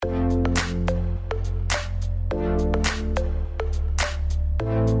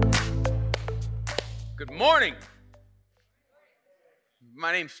Morning.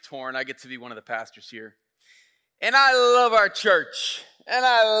 My name's Torn. I get to be one of the pastors here. And I love our church. And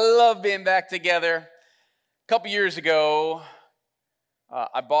I love being back together. A couple years ago,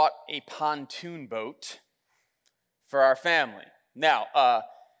 I bought a pontoon boat for our family. Now,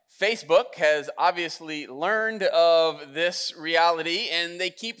 Facebook has obviously learned of this reality, and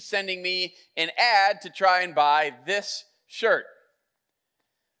they keep sending me an ad to try and buy this shirt.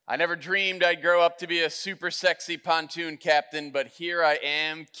 I never dreamed I'd grow up to be a super sexy pontoon captain, but here I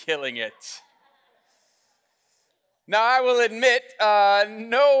am killing it. Now, I will admit,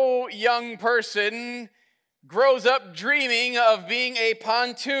 no young person grows up dreaming of being a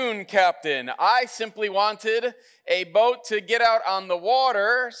pontoon captain. I simply wanted a boat to get out on the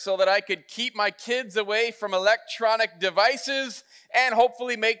water so that I could keep my kids away from electronic devices and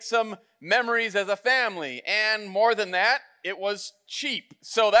hopefully make some memories as a family. And more than that, it was cheap.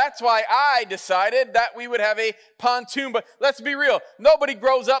 So that's why I decided that we would have a pontoon. But let's be real. Nobody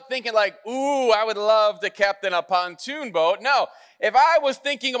grows up thinking like, ooh, I would love to captain a pontoon boat. No. If I was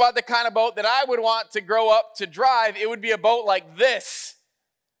thinking about the kind of boat that I would want to grow up to drive, it would be a boat like this.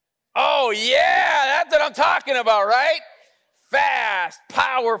 Oh, yeah, that's what I'm talking about, right? Fast,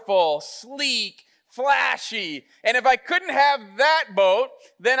 powerful, sleek, flashy. And if I couldn't have that boat,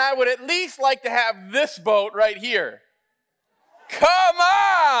 then I would at least like to have this boat right here. Come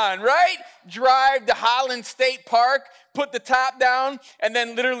on, right? Drive to Holland State Park, put the top down, and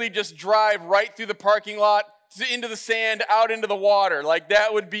then literally just drive right through the parking lot, into the sand, out into the water. Like,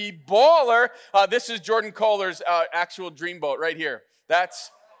 that would be baller. This is Jordan Kohler's actual dream boat right here. That's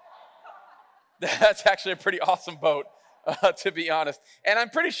actually a pretty awesome boat, to be honest. And I'm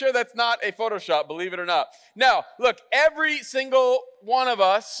pretty sure that's not a Photoshop, believe it or not. Now, look, every single one of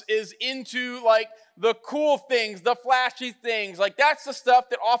us is into, like, the cool things, the flashy things. Like, that's the stuff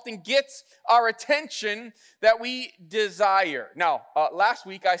that often gets our attention that we desire. Now, last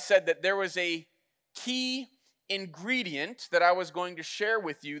week I said that there was a key ingredient that I was going to share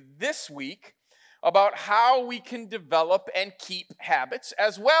with you this week about how we can develop and keep habits,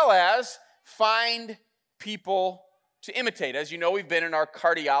 as well as find people to imitate. As you know, we've been in our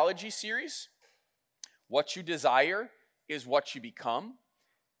cardiology series. What you desire is what you become.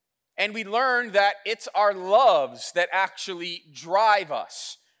 And we learned that it's our loves that actually drive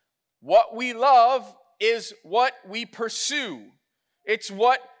us. What we love is what we pursue. It's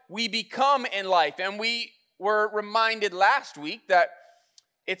what we become in life. And we were reminded last week that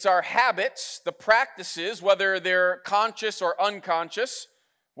it's our habits, the practices, whether they're conscious or unconscious,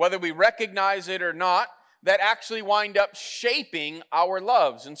 whether we recognize it or not, that actually wind up shaping our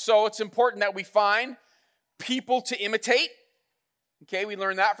loves. And so it's important that we find people to imitate. Okay, we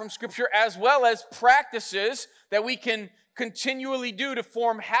learn that from Scripture, as well as practices that we can continually do to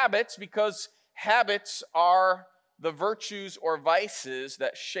form habits, because habits are the virtues or vices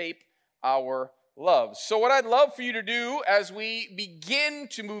that shape our loves. So what I'd love for you to do as we begin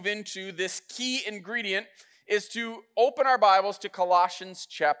to move into this key ingredient is to open our Bibles to Colossians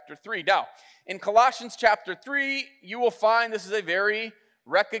chapter 3. Now, in Colossians chapter 3, you will find this is a very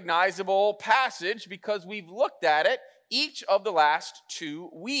recognizable passage because we've looked at it each of the last 2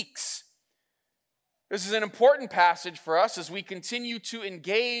 weeks. This is an important passage for us as we continue to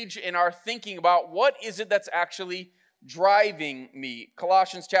engage in our thinking about what is it that's actually driving me.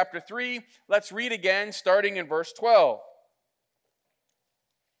 Colossians chapter 3, let's read again, starting in verse 12.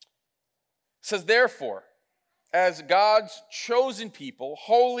 It says, therefore, as God's chosen people,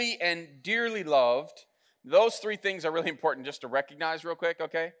 holy and dearly loved, those 3 things are really important just to recognize real quick,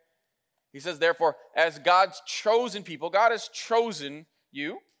 okay? He says, therefore, as God's chosen people, God has chosen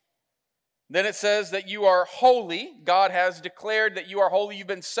you. Then it says that you are holy. God has declared that you are holy. You've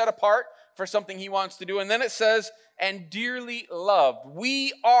been set apart for something He wants to do. And then it says, and dearly loved.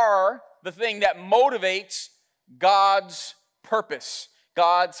 We are the thing that motivates God's purpose,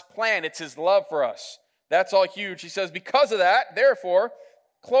 God's plan. It's His love for us. That's all huge. He says, because of that, therefore,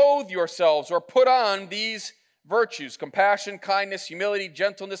 clothe yourselves or put on these virtues: compassion, kindness, humility,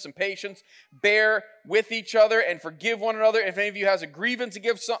 gentleness, and patience. Bear with each other and forgive one another. If any of you has a grievance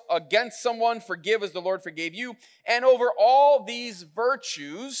against someone, forgive as the Lord forgave you. And over all these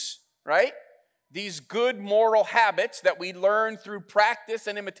virtues, right, these good moral habits that we learn through practice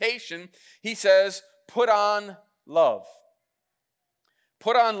and imitation, he says, put on love.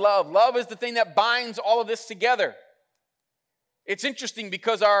 Put on love. Love is the thing that binds all of this together. It's interesting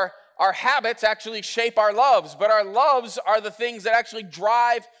because our habits actually shape our loves, but our loves are the things that actually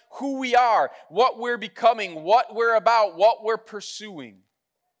drive who we are, what we're becoming, what we're about, what we're pursuing.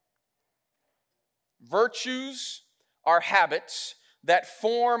 Virtues are habits that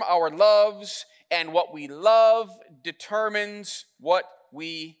form our loves, and what we love determines what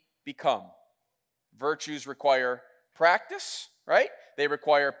we become. Virtues require practice, right? They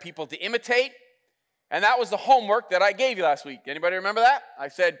require people to imitate. And that was the homework that I gave you last week. Anybody remember that? I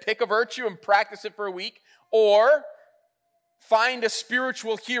said pick a virtue and practice it for a week, or find a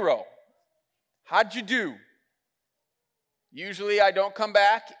spiritual hero. How'd you do? Usually I don't come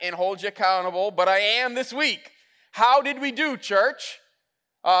back and hold you accountable, but I am this week. How did we do, church?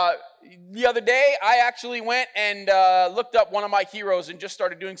 The other day, I actually went and looked up one of my heroes and just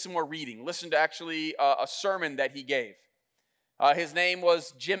started doing some more reading. Listened to actually a sermon that he gave. His name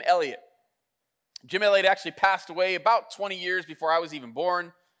was Jim Elliot. Jim Elliot actually passed away about 20 years before I was even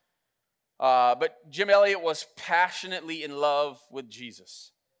born. But Jim Elliot was passionately in love with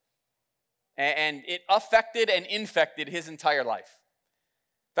Jesus. And it affected and infected his entire life.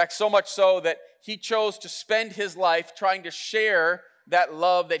 In fact, so much so that he chose to spend his life trying to share that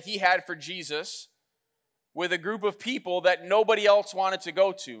love that he had for Jesus with a group of people that nobody else wanted to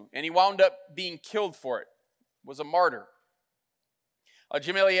go to. And he wound up being killed for it. Was a martyr.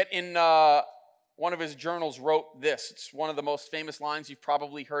 Jim Elliot, in one of his journals, wrote this. It's one of the most famous lines. You've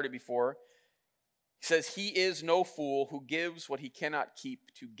probably heard it before. He says, "He is no fool who gives what he cannot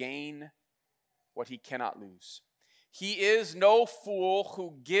keep to gain what he cannot lose." He is no fool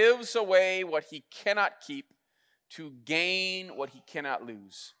who gives away what he cannot keep to gain what he cannot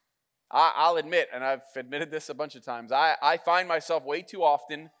lose. I'll admit, and I've admitted this a bunch of times, I find myself way too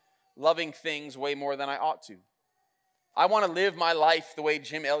often loving things way more than I ought to. I want to live my life the way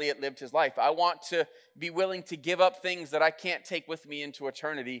Jim Elliot lived his life. I want to be willing to give up things that I can't take with me into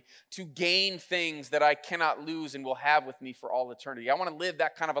eternity to gain things that I cannot lose and will have with me for all eternity. I want to live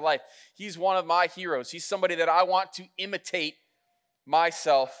that kind of a life. He's one of my heroes. He's somebody that I want to imitate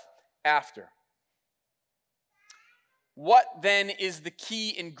myself after. What then is the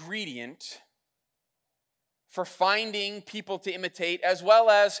key ingredient for finding people to imitate as well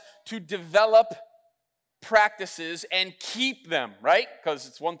as to develop practices and keep them, right? Because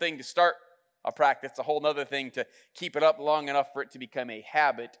it's one thing to start a practice, it's a whole other thing to keep it up long enough for it to become a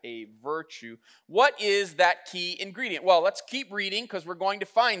habit, a virtue. What is that key ingredient? Well, let's keep reading because we're going to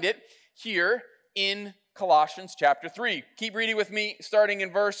find it here in Colossians chapter 3. Keep reading with me starting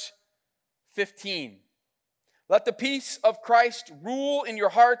in verse 15. "Let the peace of Christ rule in your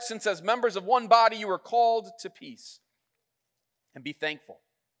hearts, since as members of one body you are called to peace. And be thankful.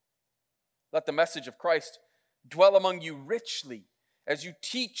 Let the message of Christ dwell among you richly as you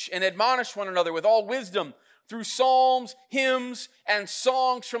teach and admonish one another with all wisdom through psalms, hymns, and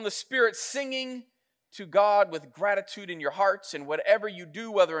songs from the Spirit, singing to God with gratitude in your hearts. And whatever you do,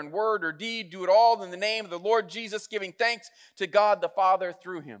 whether in word or deed, do it all in the name of the Lord Jesus, giving thanks to God the Father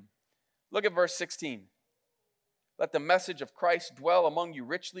through him." Look at verse 16. "Let the message of Christ dwell among you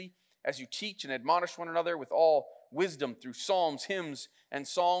richly as you teach and admonish one another with all wisdom through psalms, hymns, and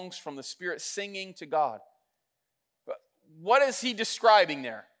songs from the Spirit, singing to God." What is he describing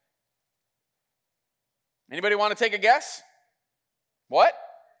there? Anybody want to take a guess? What?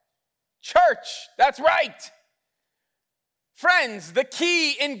 Church. That's right. Friends, the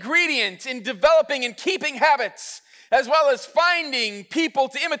key ingredient in developing and keeping habits, as well as finding people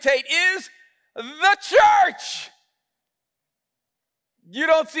to imitate, is the church. You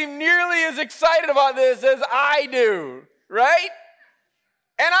don't seem nearly as excited about this as I do, right?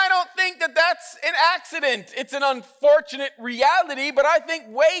 And I don't think that that's an accident. It's an unfortunate reality, but I think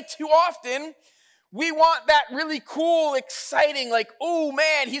way too often we want that really cool, exciting, like, oh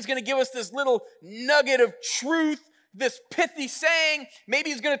man, he's going to give us this little nugget of truth, this pithy saying. Maybe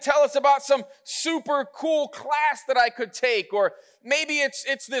he's going to tell us about some super cool class that I could take, or maybe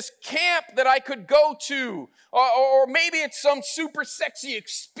it's this camp that I could go to, or maybe it's some super sexy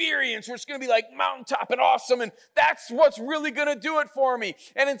experience where it's going to be like mountaintop and awesome, and that's what's really going to do it for me.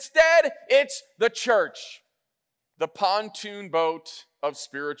 And instead, it's the church, the pontoon boat of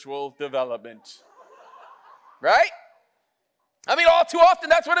spiritual development. Right? I mean, all too often,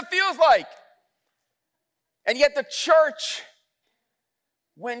 that's what it feels like. And yet the church,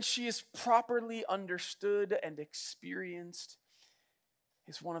 when she is properly understood and experienced,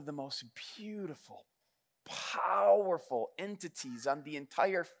 is one of the most beautiful, powerful entities on the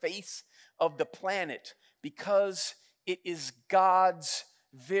entire face of the planet, because it is God's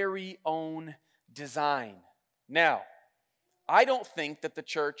very own design. Now, I don't think that the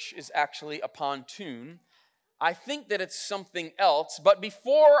church is actually a pontoon. I think that it's something else, but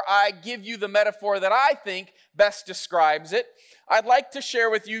before I give you the metaphor that I think best describes it, I'd like to share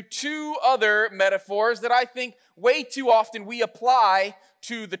with you two other metaphors that I think way too often we apply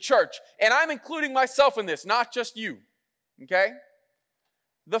to the church. And I'm including myself in this, not just you, okay?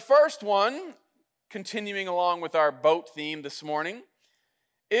 The first one, continuing along with our boat theme this morning,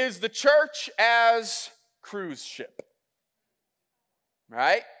 is the church as cruise ship.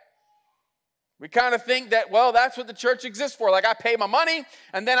 Right? We kind of think that, well, that's what the church exists for. Like, I pay my money,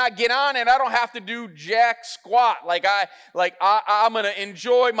 and then I get on, and I don't have to do jack squat. I'm going to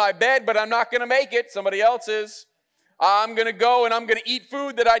enjoy my bed, but I'm not going to make it. Somebody else is. I'm going to go, and I'm going to eat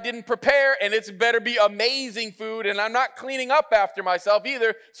food that I didn't prepare, and it's better be amazing food, and I'm not cleaning up after myself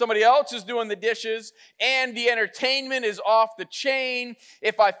either. Somebody else is doing the dishes, and the entertainment is off the chain.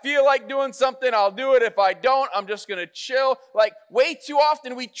 If I feel like doing something, I'll do it. If I don't, I'm just going to chill. Like, way too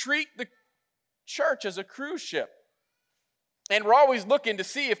often we treat the church as a cruise ship. And we're always looking to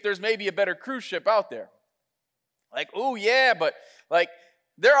see if there's maybe a better cruise ship out there. Like, oh yeah, but like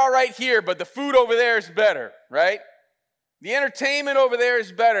they're all right here, but the food over there is better, right? The entertainment over there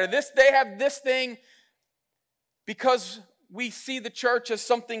is better. They have this thing because we see the church as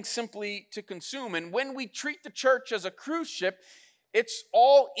something simply to consume. And when we treat the church as a cruise ship, it's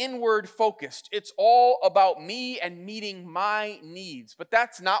all inward focused. It's all about me and meeting my needs. But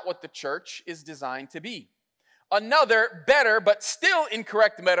that's not what the church is designed to be. Another better but still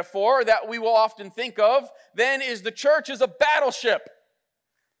incorrect metaphor that we will often think of then is the church is a battleship.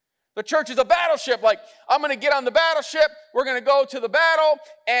 The church is a battleship. Like, I'm going to get on the battleship, we're going to go to the battle,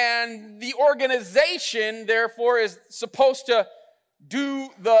 and the organization, therefore, is supposed to do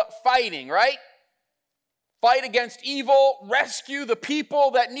the fighting, right? Fight against evil, rescue the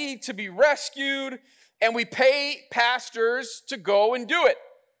people that need to be rescued, and we pay pastors to go and do it.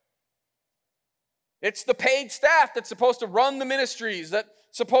 It's the paid staff that's supposed to run the ministries, that's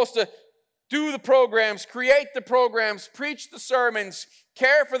supposed to do the programs, create the programs, preach the sermons,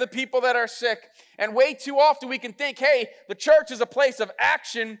 care for the people that are sick. And way too often we can think, hey, the church is a place of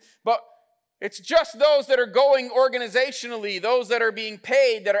action, but it's just those that are going organizationally, those that are being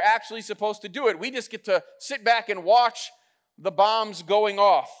paid, that are actually supposed to do it. We just get to sit back and watch the bombs going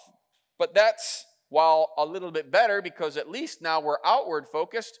off. But that's, while a little bit better, because at least now we're outward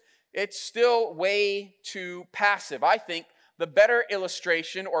focused, it's still way too passive. I think the better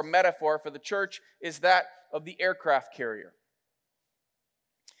illustration or metaphor for the church is that of the aircraft carrier.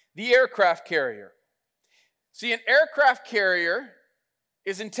 The aircraft carrier. See, an aircraft carrier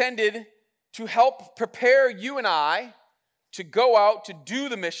is intended to help prepare you and I to go out to do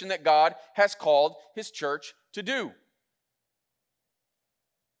the mission that God has called His church to do.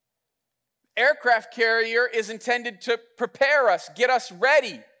 Aircraft carrier is intended to prepare us, get us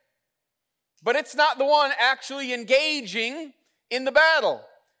ready. But it's not the one actually engaging in the battle.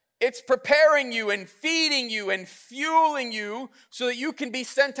 It's preparing you and feeding you and fueling you so that you can be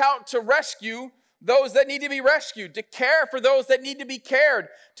sent out to rescue those that need to be rescued, to care for those that need to be cared,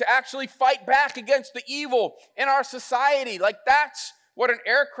 to actually fight back against the evil in our society. Like, that's what an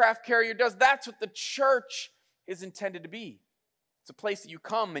aircraft carrier does. That's what the church is intended to be. It's a place that you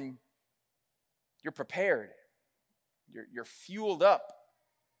come and you're prepared. You're fueled up.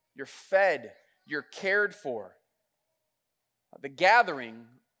 You're fed. You're cared for. The gathering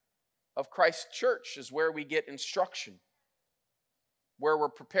of Christ's church is where we get instruction, where we're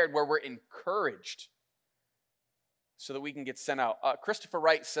prepared, where we're encouraged so that we can get sent out. Christopher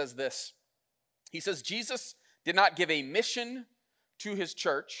Wright says this. He says, Jesus did not give a mission to His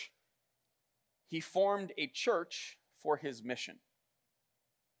church. He formed a church for His mission.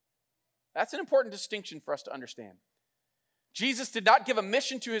 That's an important distinction for us to understand. Jesus did not give a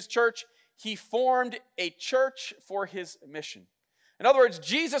mission to His church. He formed a church for His mission. In other words,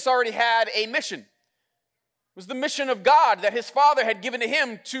 Jesus already had a mission. It was the mission of God that His Father had given to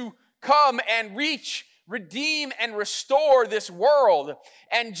Him to come and reach, redeem, and restore this world.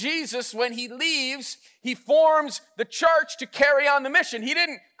 And Jesus, when He leaves, He forms the church to carry on the mission. He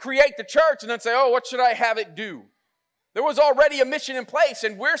didn't create the church and then say, oh, what should I have it do? There was already a mission in place,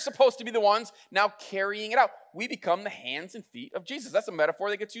 and we're supposed to be the ones now carrying it out. We become the hands and feet of Jesus. That's a metaphor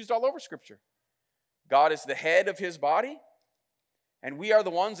that gets used all over Scripture. God is the head of His body, and we are the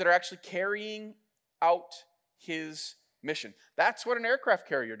ones that are actually carrying out His mission. That's what an aircraft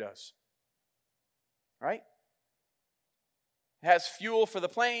carrier does, right? It has fuel for the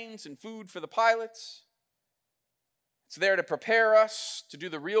planes and food for the pilots. It's there to prepare us to do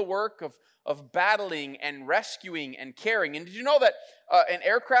the real work of battling and rescuing and caring. And did you know that an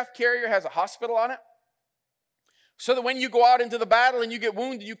aircraft carrier has a hospital on it? So that when you go out into the battle and you get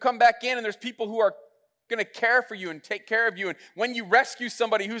wounded, you come back in and there's people who are going to care for you and take care of you. And when you rescue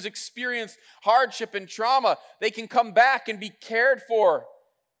somebody who's experienced hardship and trauma, they can come back and be cared for.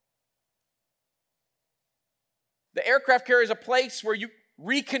 The aircraft carrier is a place where you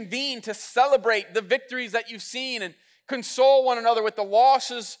reconvene to celebrate the victories that you've seen and console one another with the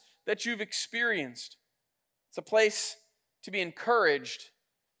losses that you've experienced. It's a place to be encouraged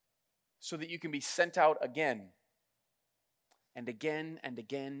so that you can be sent out again and again and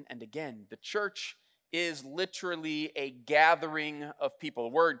again and again. The church is literally a gathering of people.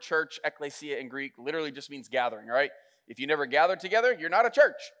 The word church, ekklesia in Greek, literally just means gathering, right? If you never gather together, you're not a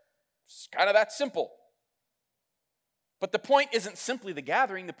church. It's kind of that simple. But the point isn't simply the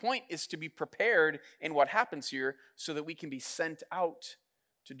gathering. The point is to be prepared in what happens here so that we can be sent out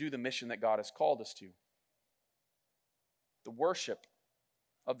to do the mission that God has called us to. The worship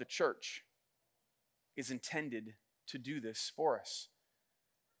of the church is intended to do this for us,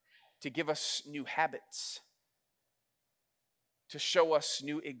 to give us new habits, to show us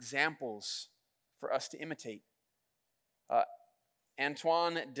new examples for us to imitate.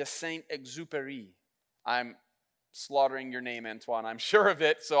 Antoine de Saint-Exupéry. I'm slaughtering your name, Antoine. I'm sure of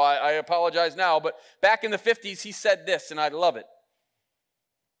it, so I apologize now. But back in the 50s, he said this, and I love it.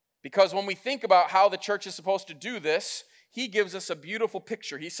 Because when we think about how the church is supposed to do this, he gives us a beautiful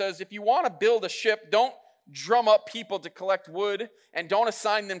picture. He says, if you want to build a ship, don't drum up people to collect wood, and don't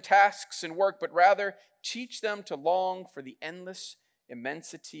assign them tasks and work, but rather teach them to long for the endless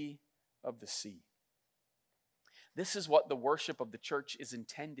immensity of the sea. This is what the worship of the church is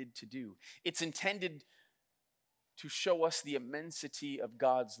intended to do. It's intended to show us the immensity of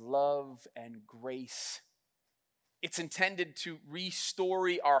God's love and grace. It's intended to restore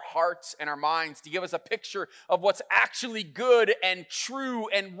our hearts and our minds, to give us a picture of what's actually good and true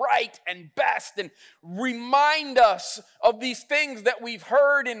and right and best, and remind us of these things that we've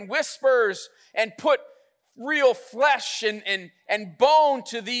heard in whispers, and put real flesh and bone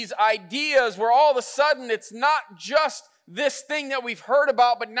to these ideas, where all of a sudden it's not just this thing that we've heard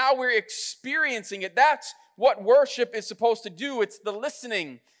about, but now we're experiencing it. That's what worship is supposed to do. It's the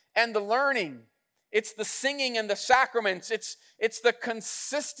listening and the learning. It's the singing and the sacraments. It's the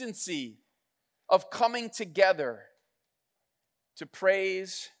consistency of coming together to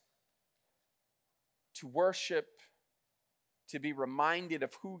praise, to worship, to be reminded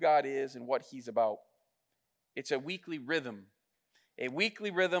of who God is and what He's about. It's a weekly rhythm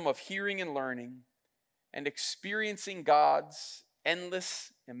of hearing and learning and experiencing God's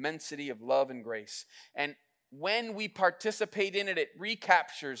endless immensity of love and grace. And when we participate in it, it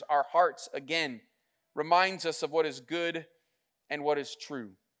recaptures our hearts again, reminds us of what is good and what is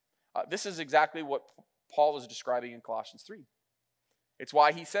true. This is exactly what Paul is describing in Colossians 3. It's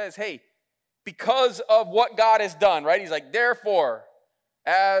why he says, hey, because of what God has done, right? He's like, therefore,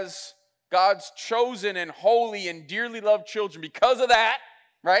 as God's chosen and holy and dearly loved children, because of that,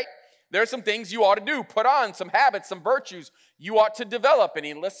 right? There are some things you ought to do. Put on some habits, some virtues you ought to develop. And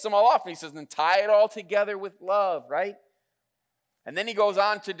he lists them all off. And he says, then tie it all together with love, right? And then he goes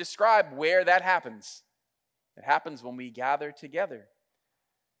on to describe where that happens. It happens when we gather together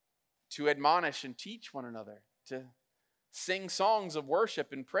to admonish and teach one another, to sing songs of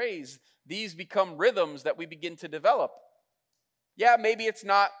worship and praise. These become rhythms that we begin to develop. Yeah, maybe it's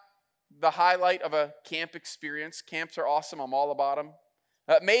not the highlight of a camp experience. Camps are awesome. I'm all about them.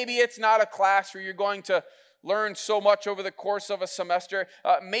 Maybe it's not a class where you're going to learn so much over the course of a semester.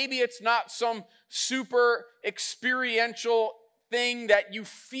 Maybe it's not some super experiential thing that you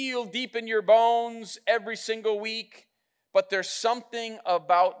feel deep in your bones every single week. But there's something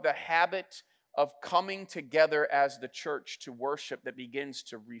about the habit of coming together as the church to worship that begins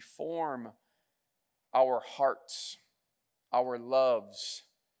to reform our hearts, our loves,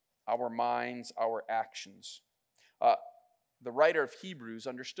 our minds, our actions. The writer of Hebrews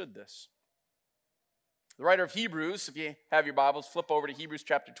understood this. The writer of Hebrews, if you have your Bibles, flip over to Hebrews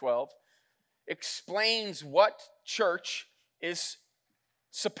chapter 12, explains what church is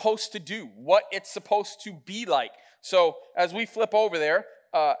supposed to do, what it's supposed to be like. So as we flip over there,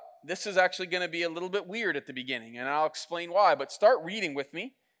 this is actually going to be a little bit weird at the beginning, and I'll explain why. But start reading with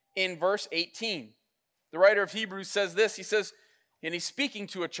me in verse 18. The writer of Hebrews says this. He says, and he's speaking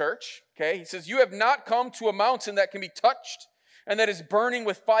to a church, okay? He says, you have not come to a mountain that can be touched and that is burning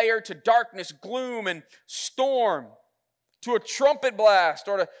with fire, to darkness, gloom, and storm, to a trumpet blast,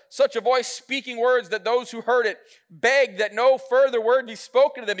 or to such a voice speaking words that those who heard it begged that no further word be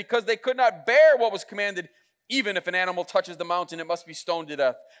spoken to them, because they could not bear what was commanded. Even if an animal touches the mountain, it must be stoned to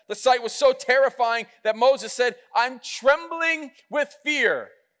death. The sight was so terrifying that Moses said, I'm trembling with fear.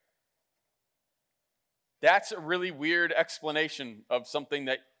 That's a really weird explanation of something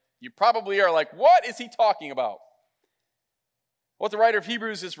that you probably are like, what is he talking about? What the writer of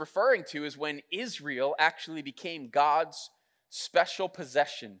Hebrews is referring to is when Israel actually became God's special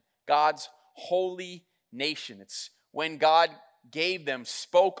possession, God's holy nation. It's when God gave them,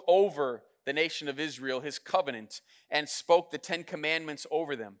 spoke over the nation of Israel his covenant and spoke the 10 commandments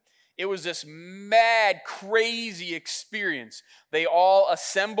over them. It was this mad, crazy experience. They all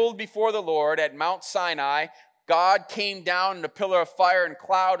assembled before the Lord at Mount Sinai. God came down in a pillar of fire and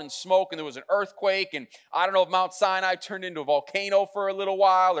cloud and smoke, and there was an earthquake. And I don't know if Mount Sinai turned into a volcano for a little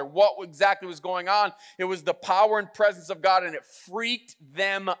while or what exactly was going on. It was the power and presence of God, and it freaked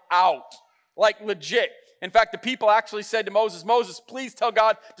them out. Like legit. In fact, the people actually said to Moses, Moses, please tell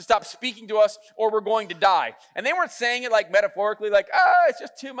God to stop speaking to us or we're going to die. And they weren't saying it like metaphorically, like, it's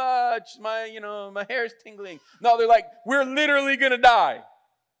just too much. My hair is tingling. No, they're like, we're literally going to die.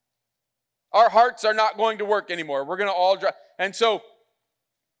 Our hearts are not going to work anymore. We're going to all dry. And so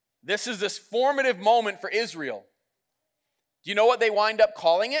this is this formative moment for Israel. Do you know what they wind up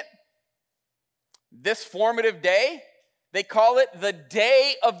calling it? This formative day, they call it the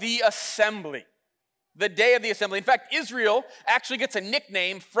Day of the Assembly. The Day of the Assembly. In fact, Israel actually gets a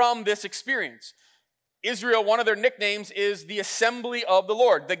nickname from this experience. Israel, one of their nicknames is the Assembly of the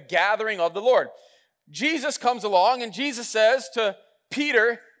Lord, the gathering of the Lord. Jesus comes along and Jesus says to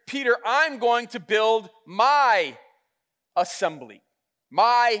Peter, Peter, I'm going to build my assembly,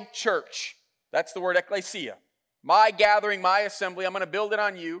 my church. That's the word ecclesia. My gathering, my assembly, I'm going to build it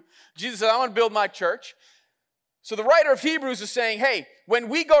on you. Jesus said, I'm going to build my church. So the writer of Hebrews is saying, hey, when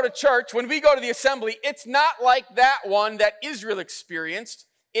we go to church, when we go to the assembly, it's not like that one that Israel experienced.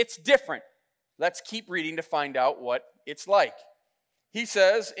 It's different. Let's keep reading to find out what it's like. He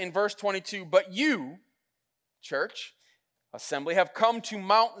says in verse 22, but you, church, assembly, have come to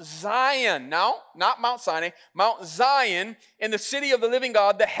Mount Zion. Now, not Mount Sinai, Mount Zion in the city of the living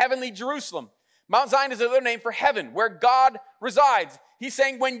God, the heavenly Jerusalem. Mount Zion is another name for heaven, where God resides. He's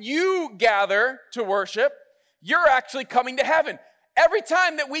saying when you gather to worship, you're actually coming to heaven. Every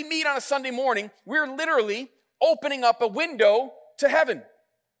time that we meet on a Sunday morning, we're literally opening up a window to heaven.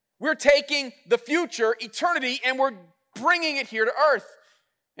 We're taking the future, eternity, and we're bringing it here to earth.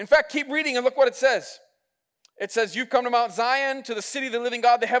 In fact, keep reading and look what it says. It says, you've come to Mount Zion, to the city of the living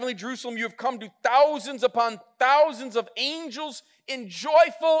God, the heavenly Jerusalem. You have come to thousands upon thousands of angels in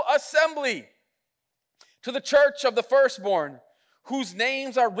joyful assembly. To the church of the firstborn, whose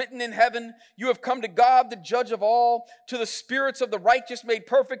names are written in heaven. You have come to God, the judge of all, to the spirits of the righteous made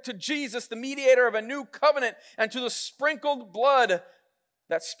perfect, to Jesus, the mediator of a new covenant, and to the sprinkled blood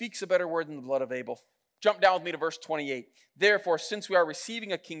that speaks a better word than the blood of Abel. Jump down with me to verse 28. Therefore, since we are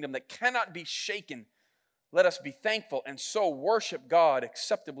receiving a kingdom that cannot be shaken, let us be thankful and so worship God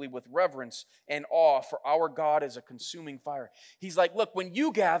acceptably with reverence and awe, for our God is a consuming fire. He's like, look, when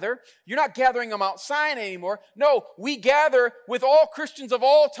you gather, you're not gathering on Mount Sinai anymore. No, we gather with all Christians of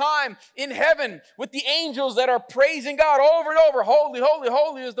all time in heaven, with the angels that are praising God over and over. Holy, holy,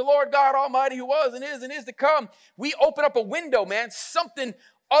 holy is the Lord God Almighty, who was and is to come. We open up a window, man. Something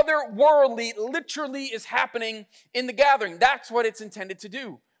otherworldly literally is happening in the gathering. That's what it's intended to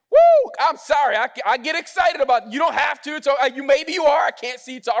do. Woo! I'm sorry. I get excited about it. You don't have to. It's all, maybe you are. I can't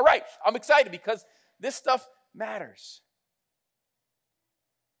see. It's all right. I'm excited because this stuff matters.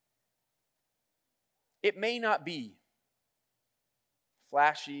 It may not be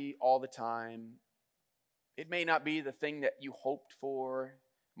flashy all the time. It may not be the thing that you hoped for.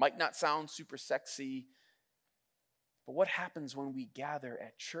 Might not sound super sexy. But what happens when we gather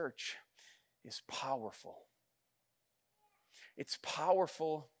at church is powerful. It's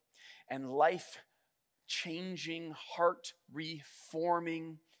powerful and life-changing,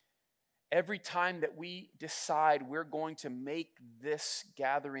 heart-reforming. Every time that we decide we're going to make this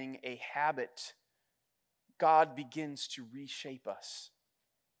gathering a habit, God begins to reshape us.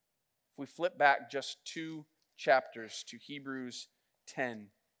 If we flip back just 2 chapters to Hebrews 10,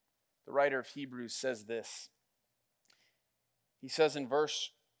 the writer of Hebrews says this. He says in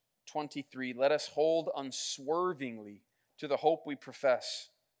verse 23, let us hold unswervingly to the hope we profess.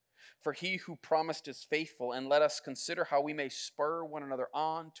 For he who promised is faithful, and let us consider how we may spur one another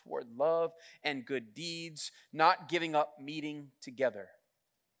on toward love and good deeds, not giving up meeting together,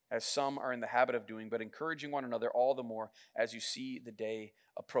 as some are in the habit of doing, but encouraging one another all the more as you see the day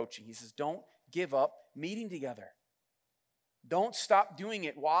approaching. He says, don't give up meeting together. Don't stop doing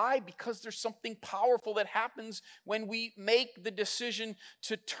it. Why? Because there's something powerful that happens when we make the decision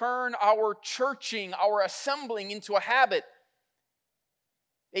to turn our churching, our assembling into a habit.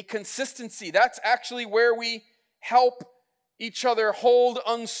 A consistency. That's actually where we help each other hold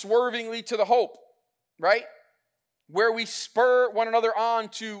unswervingly to the hope, right? Where we spur one another on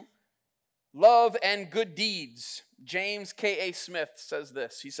to love and good deeds. James K.A. Smith says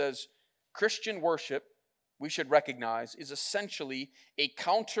this. He says, Christian worship, we should recognize, is essentially a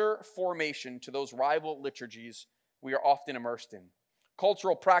counter formation to those rival liturgies we are often immersed in.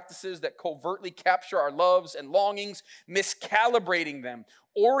 cultural practices that covertly capture our loves and longings, miscalibrating them,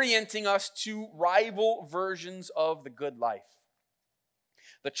 orienting us to rival versions of the good life.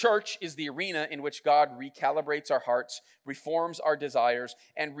 The church is the arena in which God recalibrates our hearts, reforms our desires,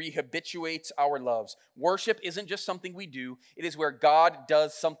 and rehabituates our loves. Worship isn't just something we do, it is where God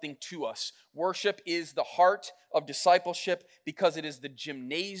does something to us. Worship is the heart of discipleship because it is the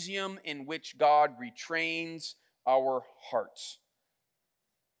gymnasium in which God retrains our hearts.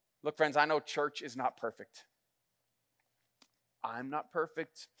 Look, friends, I know church is not perfect. I'm not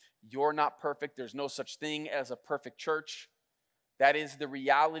perfect. You're not perfect. There's no such thing as a perfect church. That is the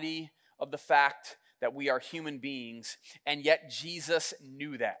reality of the fact that we are human beings, and yet Jesus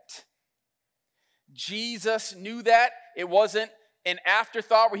knew that. Jesus knew that. It wasn't an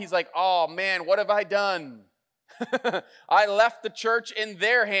afterthought where he's like, oh man, what have I done? I left the church in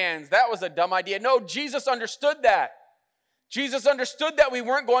their hands. That was a dumb idea. No, Jesus understood that. Jesus understood that we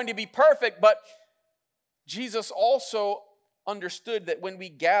weren't going to be perfect, but Jesus also understood that when we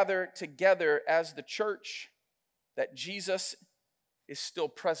gather together as the church, that Jesus is still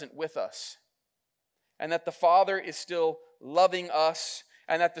present with us, and that the Father is still loving us,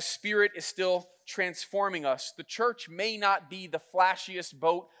 and that the Spirit is still transforming us. The church may not be the flashiest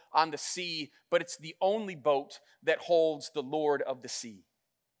boat on the sea, but it's the only boat that holds the Lord of the sea.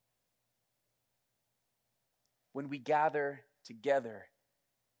 When we gather together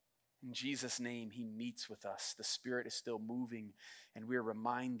in Jesus' name, he meets with us. The Spirit is still moving, and we're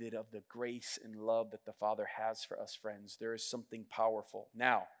reminded of the grace and love that the Father has for us, friends. There is something powerful.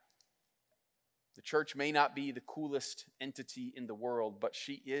 Now, the church may not be the coolest entity in the world, but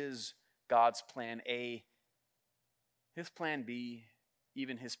she is God's plan A, his plan B,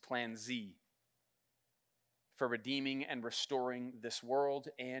 even his plan Z for redeeming and restoring this world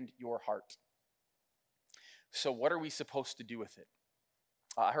and your heart. So what are we supposed to do with it?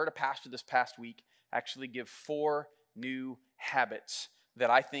 I heard a pastor this past week actually give 4 new habits that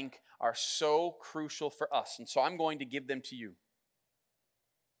I think are so crucial for us. And so I'm going to give them to you.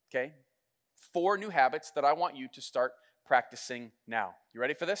 Okay? 4 new habits that I want you to start practicing now. You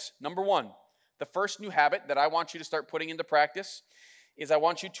ready for this? Number 1, the first new habit that I want you to start putting into practice is I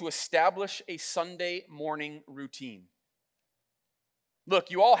want you to establish a Sunday morning routine. Look,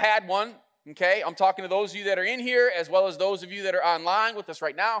 you all had one. Okay, I'm talking to those of you that are in here as well as those of you that are online with us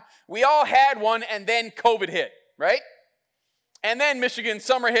right now. We all had one, and then COVID hit, right? And then Michigan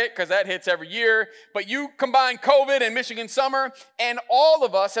summer hit, because that hits every year. But you combine COVID and Michigan summer, and all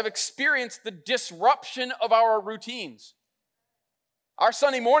of us have experienced the disruption of our routines. Our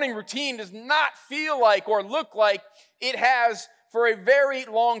Sunday morning routine does not feel like or look like it has for a very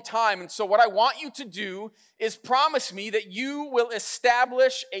long time. And so what I want you to do is promise me that you will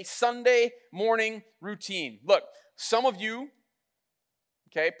establish a Sunday morning routine. Look, some of you,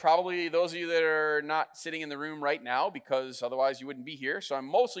 okay, probably those of you that are not sitting in the room right now, because otherwise you wouldn't be here. So I'm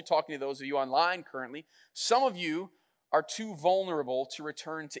mostly talking to those of you online currently. Some of you are too vulnerable to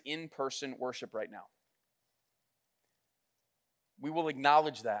return to in-person worship right now. We will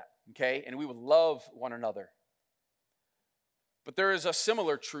acknowledge that, okay? And we will love one another. But there is a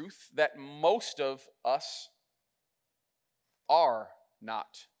similar truth that most of us are not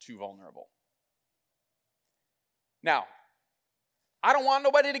too vulnerable. Now, I don't want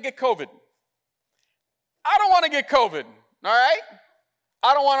nobody to get COVID. I don't want to get COVID, all right?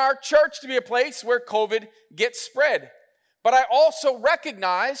 I don't want our church to be a place where COVID gets spread. But I also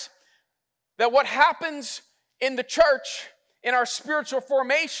recognize that what happens in the church, in our spiritual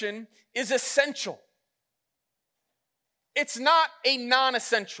formation, is essential. It's not a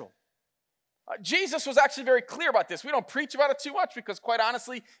non-essential. Jesus was actually very clear about this. We don't preach about it too much because, quite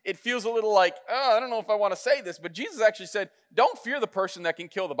honestly, it feels a little like, I don't know if I want to say this, but Jesus actually said, don't fear the person that can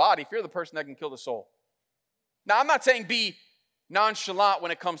kill the body, fear the person that can kill the soul. Now, I'm not saying be nonchalant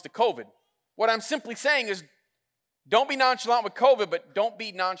when it comes to COVID. What I'm simply saying is don't be nonchalant with COVID, but don't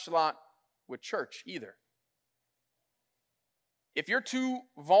be nonchalant with church either. If you're too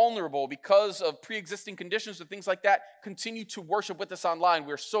vulnerable because of pre-existing conditions or things like that, continue to worship with us online.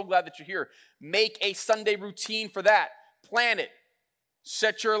 We're so glad that you're here. Make a Sunday routine for that. Plan it.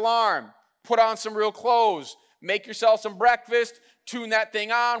 Set your alarm. Put on some real clothes. Make yourself some breakfast. Tune that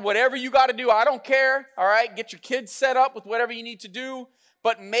thing on. Whatever you got to do, I don't care. All right? Get your kids set up with whatever you need to do.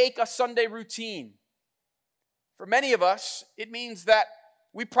 But make a Sunday routine. For many of us, it means that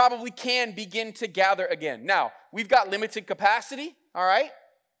we probably can begin to gather again. Now, we've got limited capacity, all right?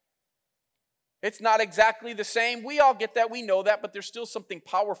 It's not exactly the same. We all get that, we know that, but there's still something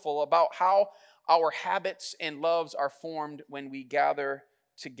powerful about how our habits and loves are formed when we gather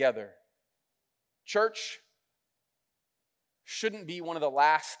together. Church shouldn't be one of the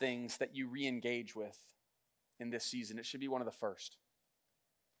last things that you re-engage with in this season. It should be one of the first.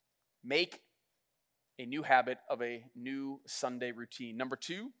 Make a new habit of a new Sunday routine. Number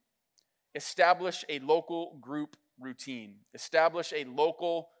 2, establish a local group routine. Establish a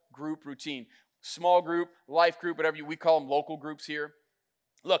local group routine. Small group, life group, whatever we call them, local groups here.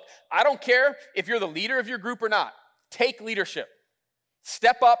 Look, I don't care if you're the leader of your group or not. Take leadership.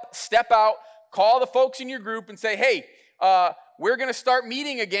 Step up, step out, call the folks in your group and say, hey, we're going to start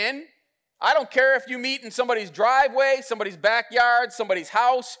meeting again. I don't care if you meet in somebody's driveway, somebody's backyard, somebody's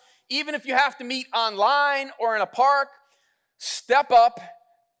house. Even if you have to meet online or in a park, step up,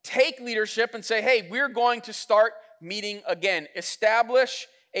 take leadership and say, hey, we're going to start meeting again. Establish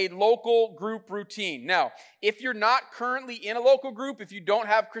a local group routine. Now, if you're not currently in a local group, if you don't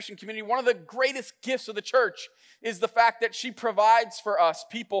have Christian community, one of the greatest gifts of the church is the fact that she provides for us,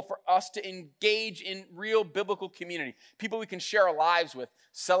 people, for us to engage in real biblical community. People we can share our lives with,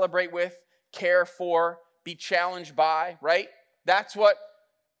 celebrate with, care for, be challenged by, right? That's what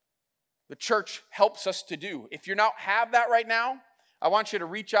the church helps us to do. If you don't have that right now, I want you to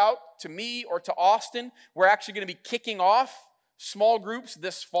reach out to me or to Austin. We're actually going to be kicking off small groups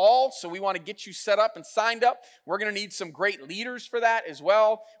this fall, so we want to get you set up and signed up. We're going to need some great leaders for that as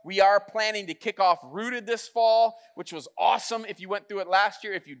well. We are planning to kick off Rooted this fall, which was awesome if you went through it last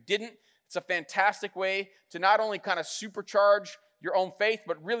year. If you didn't, it's a fantastic way to not only kind of supercharge your own faith,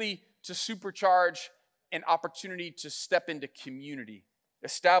 but really to supercharge an opportunity to step into community.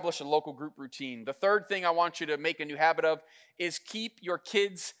 Establish a local group routine. The third thing I want you to make a new habit of is keep your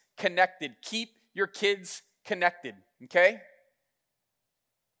kids connected. Keep your kids connected, okay?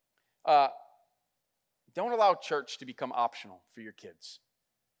 Don't allow church to become optional for your kids.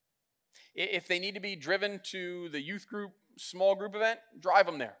 If they need to be driven to the youth group, small group event, drive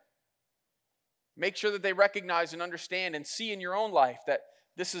them there. Make sure that they recognize and understand and see in your own life that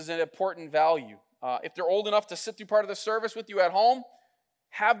this is an important value. If they're old enough to sit through part of the service with you at home,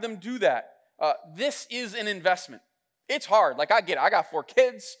 have them do that. This is an investment. It's hard. Like, I get it. I got 4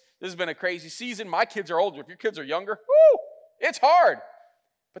 kids. This has been a crazy season. My kids are older. If your kids are younger, it's hard.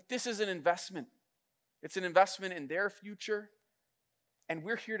 But this is an investment. It's an investment in their future, and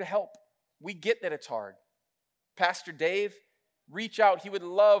we're here to help. We get that it's hard. Pastor Dave, reach out. He would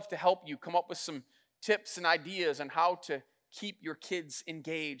love to help you come up with some tips and ideas on how to keep your kids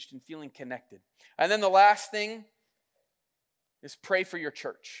engaged and feeling connected. And then the last thing is pray for your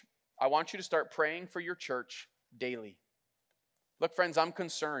church. I want you to start praying for your church daily. Look, friends, I'm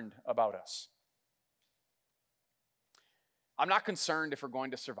concerned about us. I'm not concerned if we're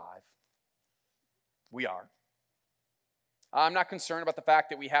going to survive. We are. I'm not concerned about the fact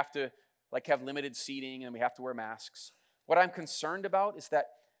that we have to have limited seating and we have to wear masks. What I'm concerned about is that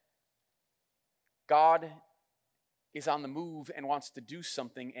God is on the move and wants to do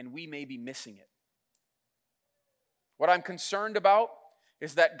something, and we may be missing it. What I'm concerned about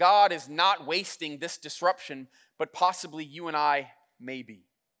is that God is not wasting this disruption, but possibly you and I may be.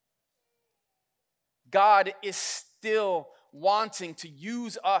 God is still wanting to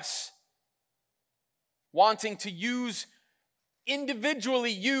use us, wanting to use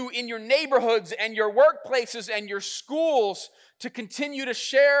individually you in your neighborhoods and your workplaces and your schools to continue to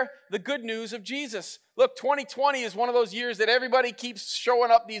share the good news of Jesus. Look, 2020 is one of those years that everybody keeps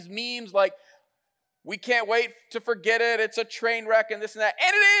showing up these memes like, we can't wait to forget it, it's a train wreck and this and that.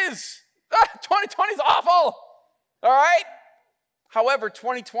 And it is! 2020 is awful! All right? However,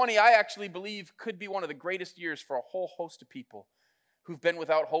 2020, I actually believe, could be one of the greatest years for a whole host of people who've been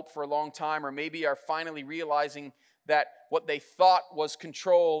without hope for a long time, or maybe are finally realizing that what they thought was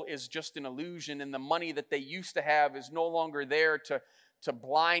control is just an illusion, and the money that they used to have is no longer there to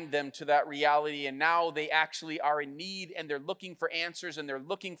blind them to that reality, and now they actually are in need, and they're looking for answers, and they're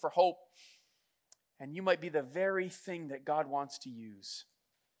looking for hope. And you might be the very thing that God wants to use.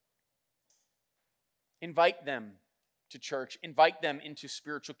 Invite them to church. Invite them into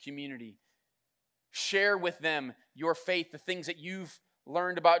spiritual community. Share with them your faith, the things that you've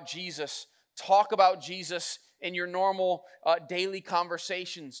learned about Jesus. Talk about Jesus in your normal daily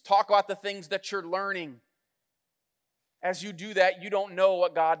conversations. Talk about the things that you're learning. As you do that, you don't know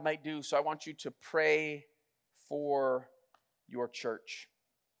what God might do. So I want you to pray for your church.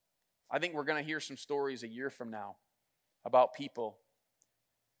 I think we're going to hear some stories a year from now about people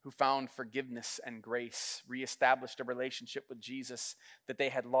who found forgiveness and grace, reestablished a relationship with Jesus that they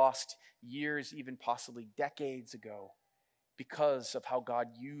had lost years, even possibly decades ago, because of how God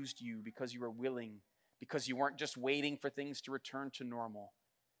used you, because you were willing, because you weren't just waiting for things to return to normal.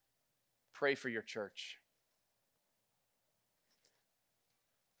 Pray for your church.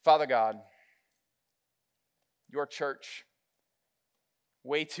 Father God, your church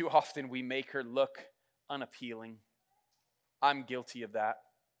Way too often we make her look unappealing. I'm guilty of that.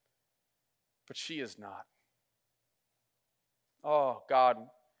 But she is not. Oh, God,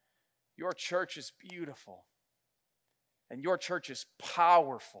 your church is beautiful. And your church is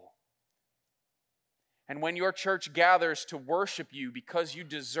powerful. And when your church gathers to worship you because you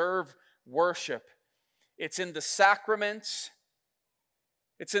deserve worship, it's in the sacraments,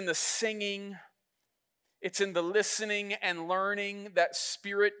 it's in the singing, it's in the listening and learning that,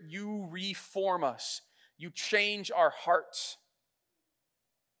 Spirit, you reform us. You change our hearts.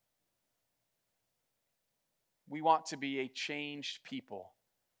 We want to be a changed people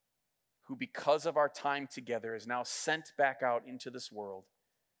who, because of our time together, is now sent back out into this world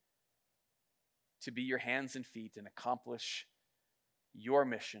to be your hands and feet and accomplish your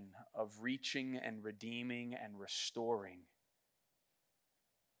mission of reaching and redeeming and restoring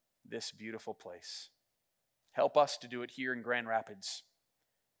this beautiful place. Help us to do it here in Grand Rapids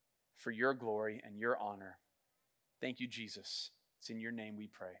for your glory and your honor. Thank you, Jesus. It's in your name we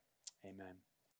pray. Amen.